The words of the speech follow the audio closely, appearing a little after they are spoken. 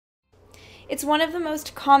It's one of the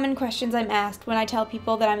most common questions I'm asked when I tell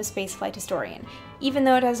people that I'm a spaceflight historian, even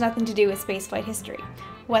though it has nothing to do with spaceflight history.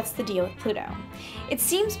 What's the deal with Pluto? It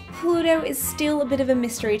seems Pluto is still a bit of a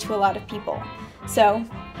mystery to a lot of people. So,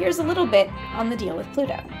 here's a little bit on the deal with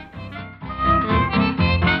Pluto.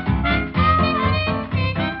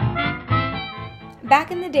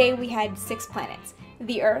 Back in the day, we had 6 planets: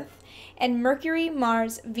 the Earth, and Mercury,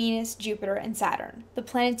 Mars, Venus, Jupiter, and Saturn, the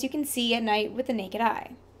planets you can see at night with the naked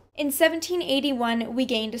eye. In 1781, we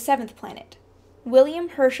gained a 7th planet. William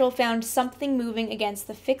Herschel found something moving against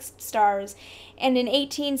the fixed stars, and in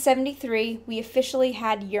 1873, we officially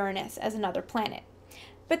had Uranus as another planet.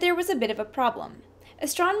 But there was a bit of a problem.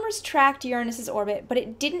 Astronomers tracked Uranus's orbit, but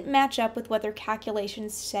it didn't match up with what their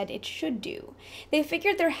calculations said it should do. They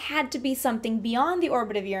figured there had to be something beyond the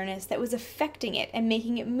orbit of Uranus that was affecting it and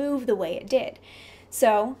making it move the way it did.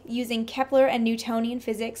 So, using Kepler and Newtonian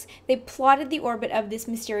physics, they plotted the orbit of this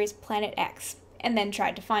mysterious planet X, and then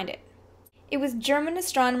tried to find it. It was German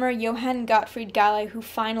astronomer Johann Gottfried Galle who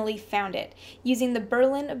finally found it, using the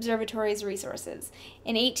Berlin Observatory's resources.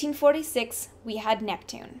 In 1846, we had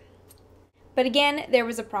Neptune. But again, there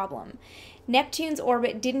was a problem. Neptune's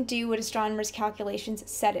orbit didn't do what astronomers' calculations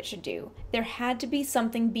said it should do. There had to be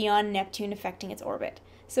something beyond Neptune affecting its orbit.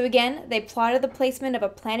 So again, they plotted the placement of a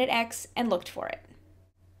planet X and looked for it.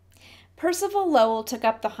 Percival Lowell took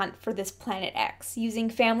up the hunt for this planet X, using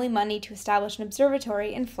family money to establish an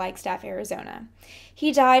observatory in Flagstaff, Arizona.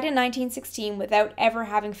 He died in 1916 without ever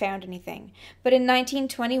having found anything, but in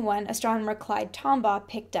 1921, astronomer Clyde Tombaugh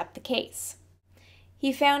picked up the case.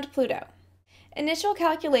 He found Pluto. Initial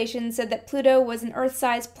calculations said that Pluto was an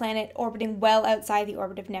Earth-sized planet orbiting well outside the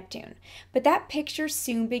orbit of Neptune, but that picture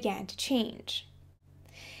soon began to change.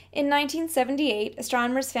 In 1978,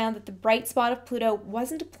 astronomers found that the bright spot of Pluto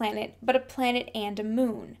wasn't a planet, but a planet and a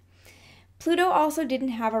moon. Pluto also didn't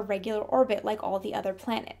have a regular orbit like all the other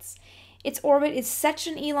planets. Its orbit is such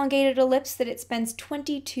an elongated ellipse that it spends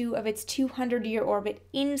 22 of its 200-year orbit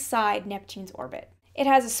inside Neptune's orbit. It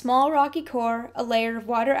has a small rocky core, a layer of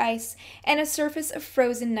water ice, and a surface of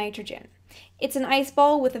frozen nitrogen. It's an ice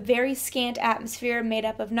ball with a very scant atmosphere made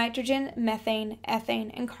up of nitrogen, methane,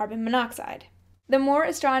 ethane, and carbon monoxide. The more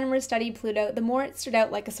astronomers studied Pluto, the more it stood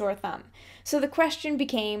out like a sore thumb. So the question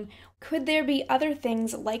became, could there be other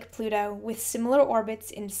things like Pluto with similar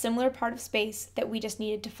orbits in a similar part of space that we just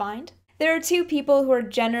needed to find? There are 2 people who are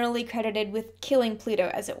generally credited with killing Pluto,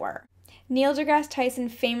 as it were. Neil deGrasse Tyson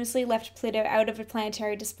famously left Pluto out of a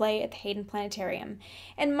planetary display at the Hayden Planetarium,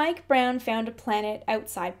 and Mike Brown found a planet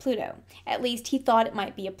outside Pluto. At least he thought it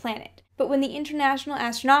might be a planet. But when the International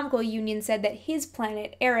Astronomical Union said that his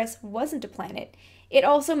planet, Eris, wasn't a planet, it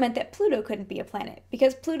also meant that Pluto couldn't be a planet,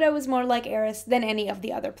 because Pluto was more like Eris than any of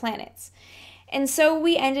the other planets. And so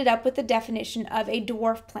we ended up with the definition of a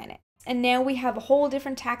dwarf planet. And now we have a whole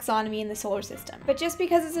different taxonomy in the solar system. But just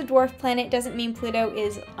because it's a dwarf planet doesn't mean Pluto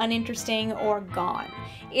is uninteresting or gone.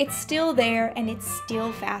 It's still there and it's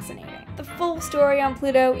still fascinating. The full story on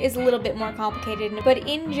Pluto is a little bit more complicated, but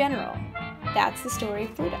in general, that's the story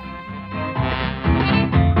of Pluto.